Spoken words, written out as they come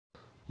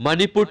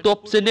Manipur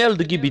Top Channel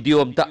dagi video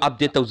amta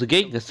update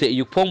tawjage ngase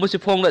ayuk phongmasi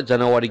phongla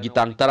January gi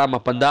tang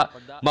 18 da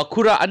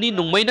Makhura ani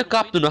nongmeina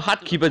kaptuna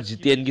hatkhiba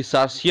jiten gi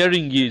sar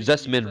sharing gi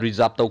judgment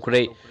reserve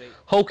tawkhre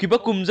haukiba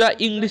kumja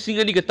English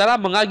ani ga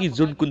 15 gi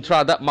June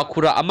 13 da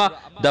Makhura ama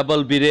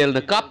double barrel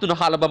na kaptuna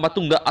halaba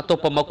matungda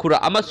atopa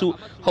Makhura amasu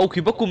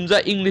haukiba kumja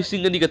English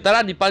ani ga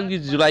 19 gi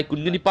July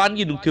 19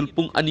 gi nungthil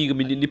pung ani ga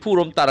minute 9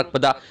 rom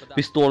tarakpada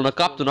pistol na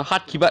kaptuna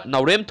hatkhiba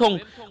naurem thong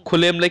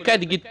khulem laikai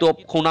digi top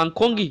khonang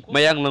khongi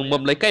mayang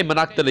langbam laikai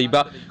manakta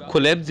leiba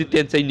khulem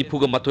jiten chai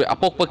nipuga matoi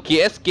apokpa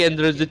KS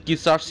Kendrajit ki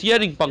sar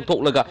sharing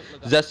pangthoklaga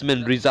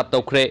judgment reserve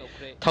tawkhre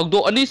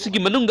thagdo ani sigi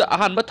manungda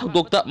ahanba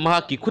thagdokta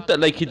mahaki khutta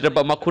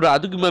laikhidraba Makhura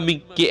adugi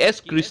maming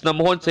KS Krishna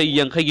Mohan chai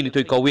yangkhai gi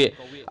nithoi kawe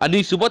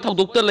ani suba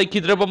thagdokta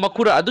laikhidraba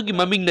Makhura adugi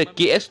maming na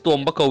KS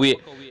Tomba kawe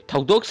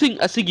thagdok sing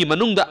asigi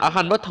manungda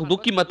ahanba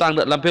thagdokki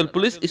matangda Lampel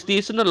Police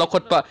Station na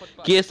lakhotpa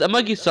KS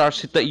amagi sar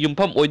sita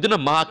yumpham oiduna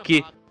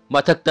mahaki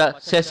Matakta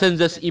Session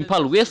Judge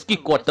Imphal West ki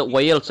court ta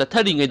wayel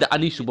chathari da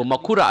ani suba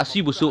Makhura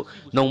asibusu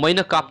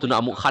nongmeina kaptuna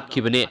amuk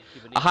hatkibane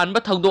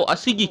ahanba thagdo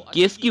asigi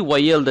case ki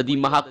wayel dadi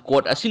mahak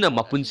court asina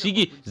mapunsi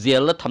gi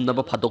jail la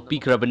thamnaba phadok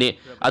pikrabane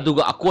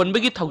aduga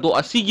akonbagi thagdo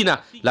asigi na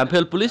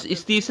Lampel Police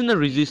Station na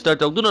register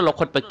tawduna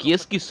lokhotpa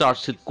case ki charge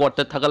sheet court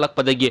ta thagalak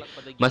padagi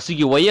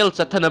masigi wayel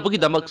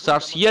chathanabagi damak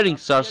charge hearing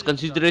charge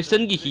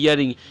consideration gi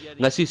hearing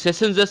ngasi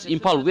Session Judge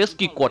Imphal West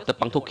ki court ta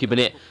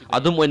pangthokhibane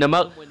adum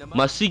oinamak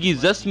masigi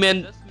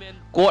judgment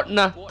court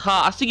na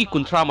tha asigi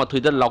kunthra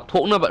mathoida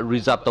laukthokna ba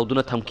reserve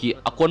tawduna thamki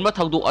akonba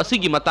thagdo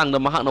asigi matangda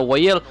mahakna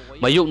wayel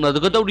mayokna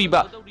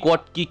dagadawriba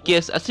court ki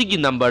case asigi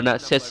number na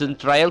session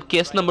trial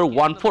case number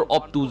 14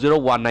 of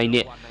 2019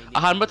 ne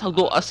ahanba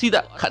thagdo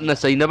asida khatna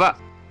sainaba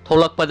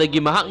tholakpadagi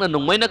mahakna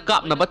nongmeina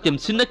kapnaba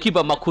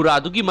temsinnakiba Makhura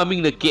adugi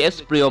mamingna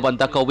KS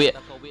Priyobanta kawe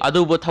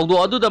aduba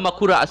thagdo aduda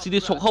Makhura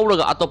asidi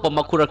sokhauraga atopa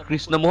Makhura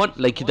Krishna Mohan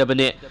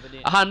laikhidabane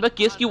ahanba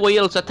case ki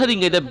wayel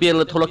chatharingaida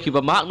bel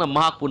tholakiba mahakna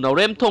mahakpu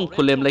naurem thong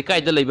khulem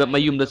laikai leiba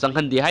mayumda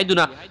changhandi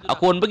haiduna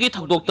akonbagi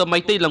thagdokta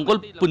maitai langol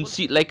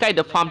punsi laikai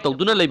da farm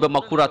tawduna leiba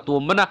Makhura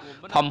tombana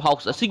farm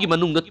house asigi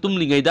manungda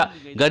tumlingaida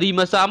gari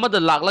macha amada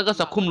laklaga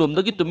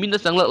sakhumlomdagi tumina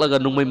changlaklaga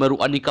nongmai maru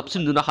ani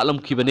kapsinduna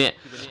halamkhibane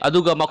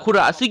aduga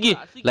Makhura asigi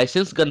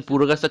license gun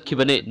puraga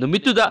satkibane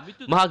numituda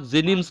mahak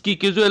Jenims ki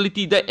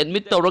casualty da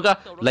admit tawraga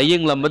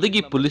layeng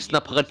lamadagi police na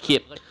phagatkhie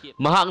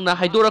mahakna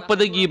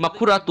haidorakpadagi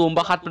Makhura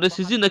tomba hatpada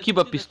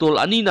sizinnakiba pistol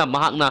anina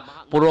mahakna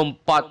porom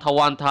pat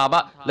thawan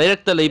thaba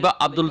lairakta leiba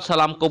Abdul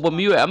Salam koba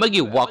miyo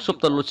amagi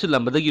workshop ta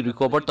lotsilambadagi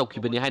recover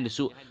tawkhibani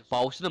hainasu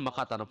pausina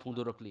makhatana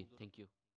phungdorakli. Thank you.